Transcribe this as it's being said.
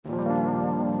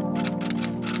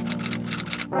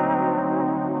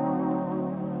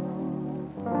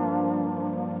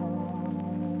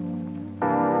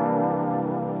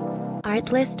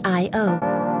Artlist.io.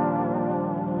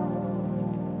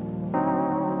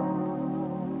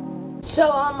 So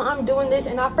I'm doing this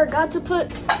and I forgot to put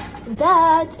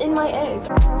that in my eggs.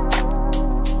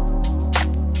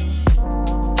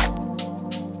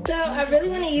 So I really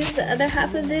want to use the other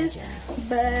half of this,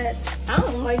 but I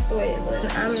don't like the way it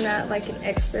looks. I'm not like an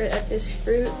expert at this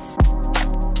fruit.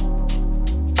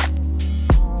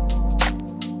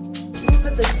 I'm gonna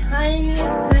put the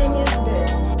tiniest bit.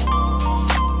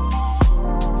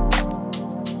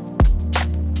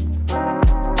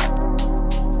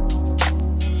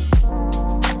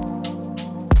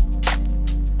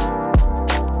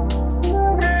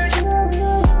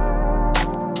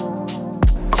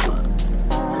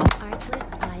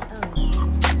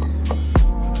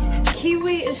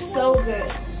 Kiwi is so good.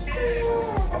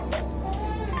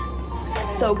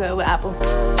 So good with apple.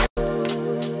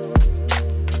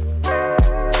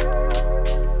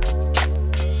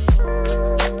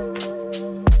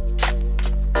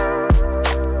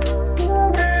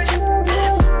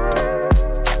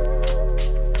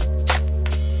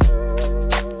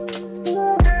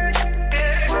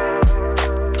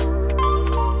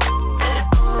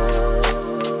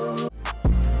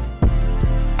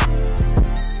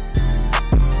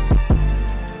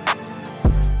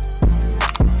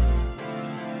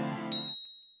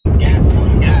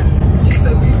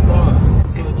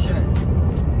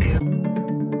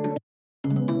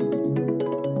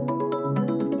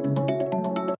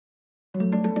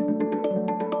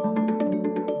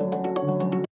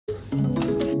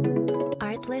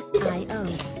 Artlist.io.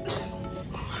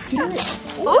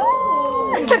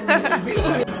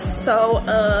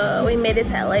 So we made it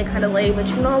to LA kind of late, but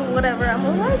you know, whatever, I'm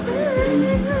alright.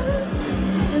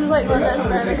 This is like my best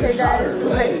friend, okay guys,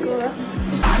 from high school. I'm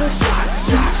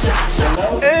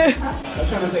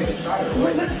trying to take a shot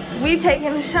right. We taking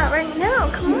a shot right now,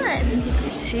 come on.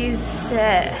 She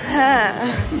said,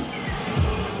 huh?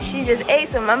 She just ate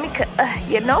some, mommy could,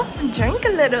 you know, drink a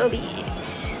little bit.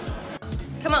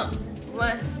 Come on,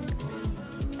 one.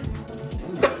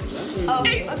 Oh,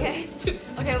 okay.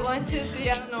 Okay, 1, 2, 3.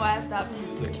 I don't know why I stopped.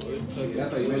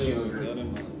 That's how you make me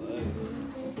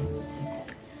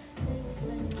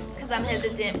Because I'm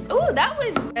hesitant. Ooh, that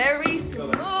was very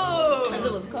smooth. Because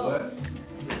it was cold.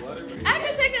 I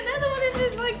can take another one if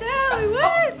it's like that. Like,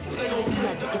 what? I'm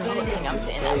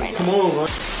saying that right now. Come on, man.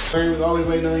 We're always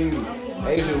waiting on you.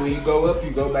 Asia, when you go up,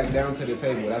 you go back down to the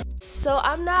table. That's So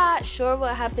I'm not sure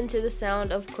what happened to the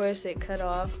sound. Of course, it cut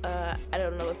off. I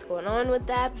don't know what's going on with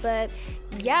that. But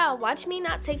yeah, watch me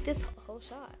not take this whole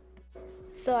shot.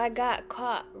 So I got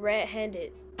caught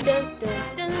red-handed. Dun,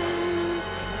 dun, dun.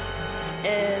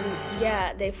 And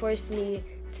yeah, they forced me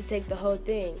to take the whole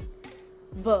thing.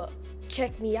 But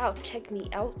check me out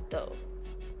though.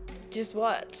 Just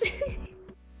watch.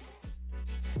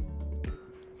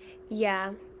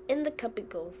 Yeah, in the cup it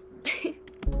goes.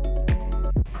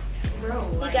 Bro,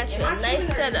 We got you a nice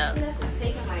setup.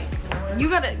 You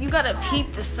gotta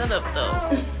peep the setup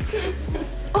though.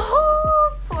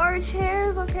 Oh, 4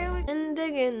 chairs. Okay, we can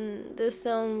dig in. The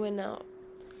sound went out.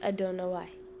 I don't know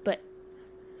why, but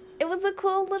it was a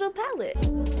cool little palette.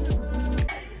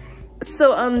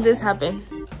 So this happened.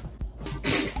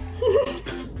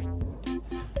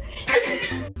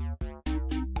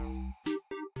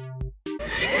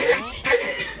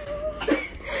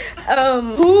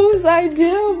 Whose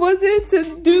idea was it to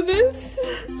do this?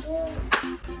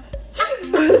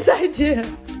 Whose idea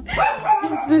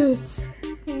was this?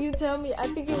 Can you tell me? I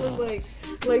think it was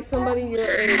like somebody your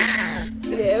age.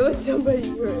 Yeah, it was somebody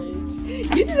your age.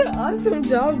 You did an awesome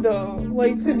job though,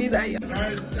 like to be that young.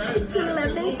 It's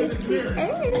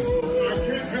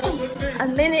 11:58. A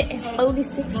minute and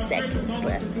 46 seconds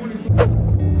left.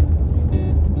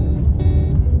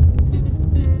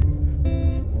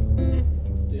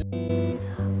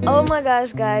 Oh my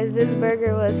gosh, guys, this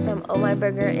burger was from Oh My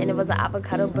Burger, and it was an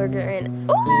avocado burger, and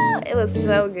oh, it was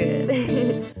so good.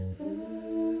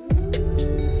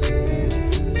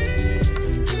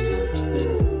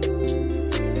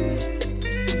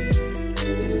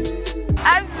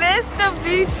 I missed the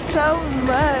beach so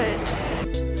much.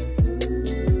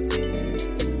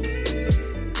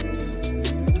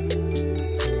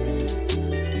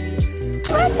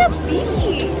 At the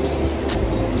beach.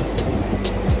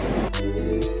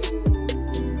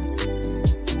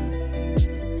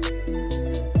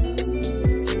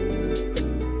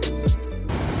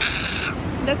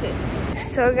 That's it.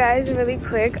 So guys, really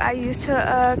quick, I used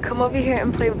to come over here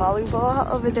and play volleyball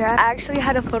over there. I actually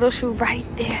had a photo shoot right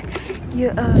there.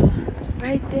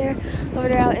 Right there, over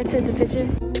there. I'll insert the picture.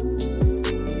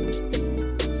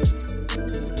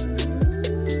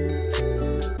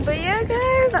 But yeah,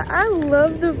 guys, I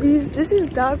love the beach. This is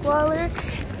Dockwaller.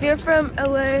 If you're from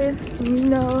LA, you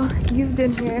know, you've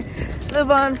been here. The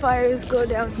bonfires go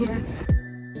down here.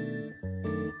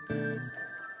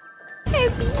 Hey,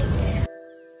 beach.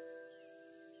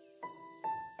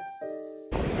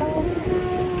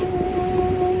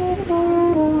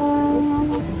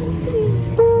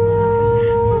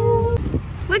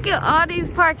 Look at all these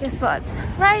parking spots,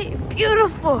 right?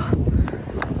 Beautiful.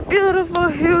 Beautiful,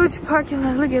 huge parking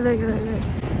lot. Look at.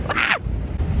 Ah!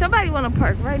 Somebody want to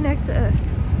park right next to us.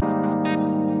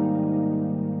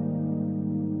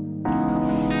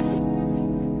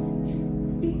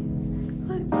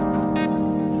 Look.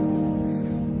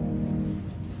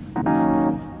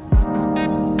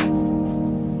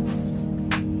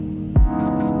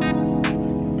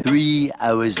 3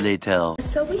 hours later.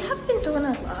 So we have been doing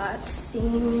a lot,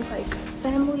 seeing like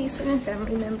certain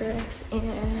family members,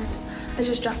 and I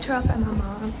just dropped her off at my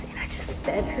mom's and I just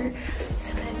fed her.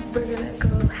 So then we're gonna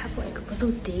go have like a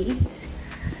little date.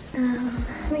 And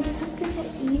get something to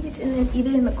eat and then eat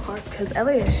it in the car because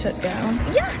LA is shut down.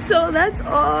 Yeah, so that's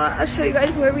all. I'll show you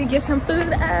guys where we get some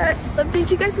food at.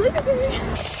 Update you guys later.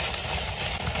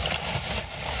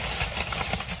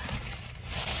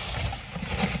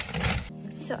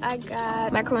 So I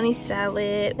got macaroni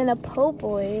salad and a po'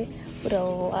 boy with a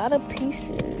lot of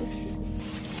pieces.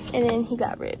 And then he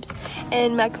got ribs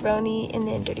and macaroni and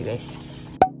then dirty rice.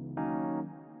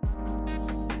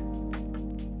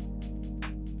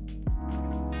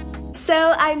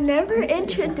 So I never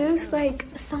introduced like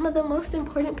some of the most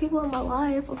important people in my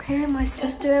life. Okay, my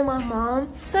sister and my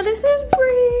mom. So this is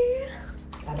Bree.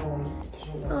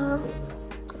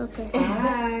 Okay.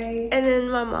 Hi. And then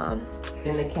my mom.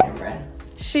 In the camera.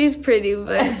 She's pretty,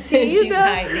 but she's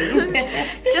hiding.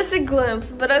 Just a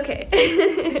glimpse, but okay.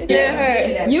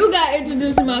 You got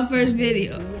introduced in my first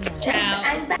video. Ciao.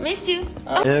 Missed you.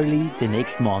 Early the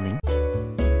next morning.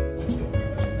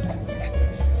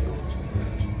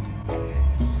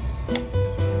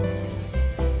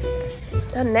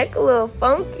 Her neck a little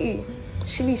funky.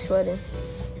 She be sweating.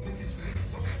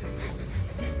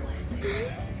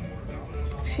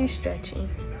 She's stretching.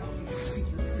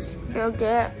 Feel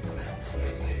good.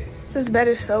 This bed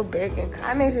is so big, and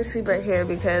I made her sleep right here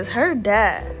because her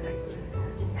dad,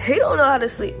 he don't know how to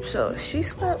sleep, so she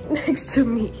slept next to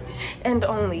me and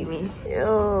only me.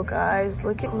 Yo, guys,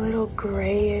 look at little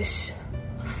grayish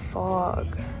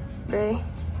fog. Gray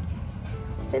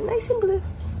and nice and blue.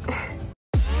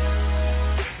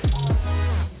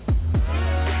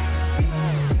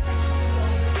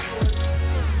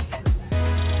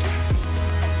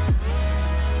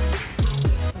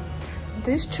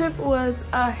 This trip was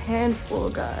a handful,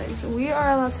 guys. We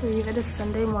are allowed to leave. It is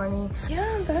Sunday morning.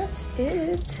 Yeah, that's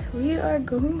it. We are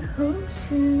going home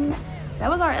soon. That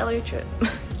was our LA trip.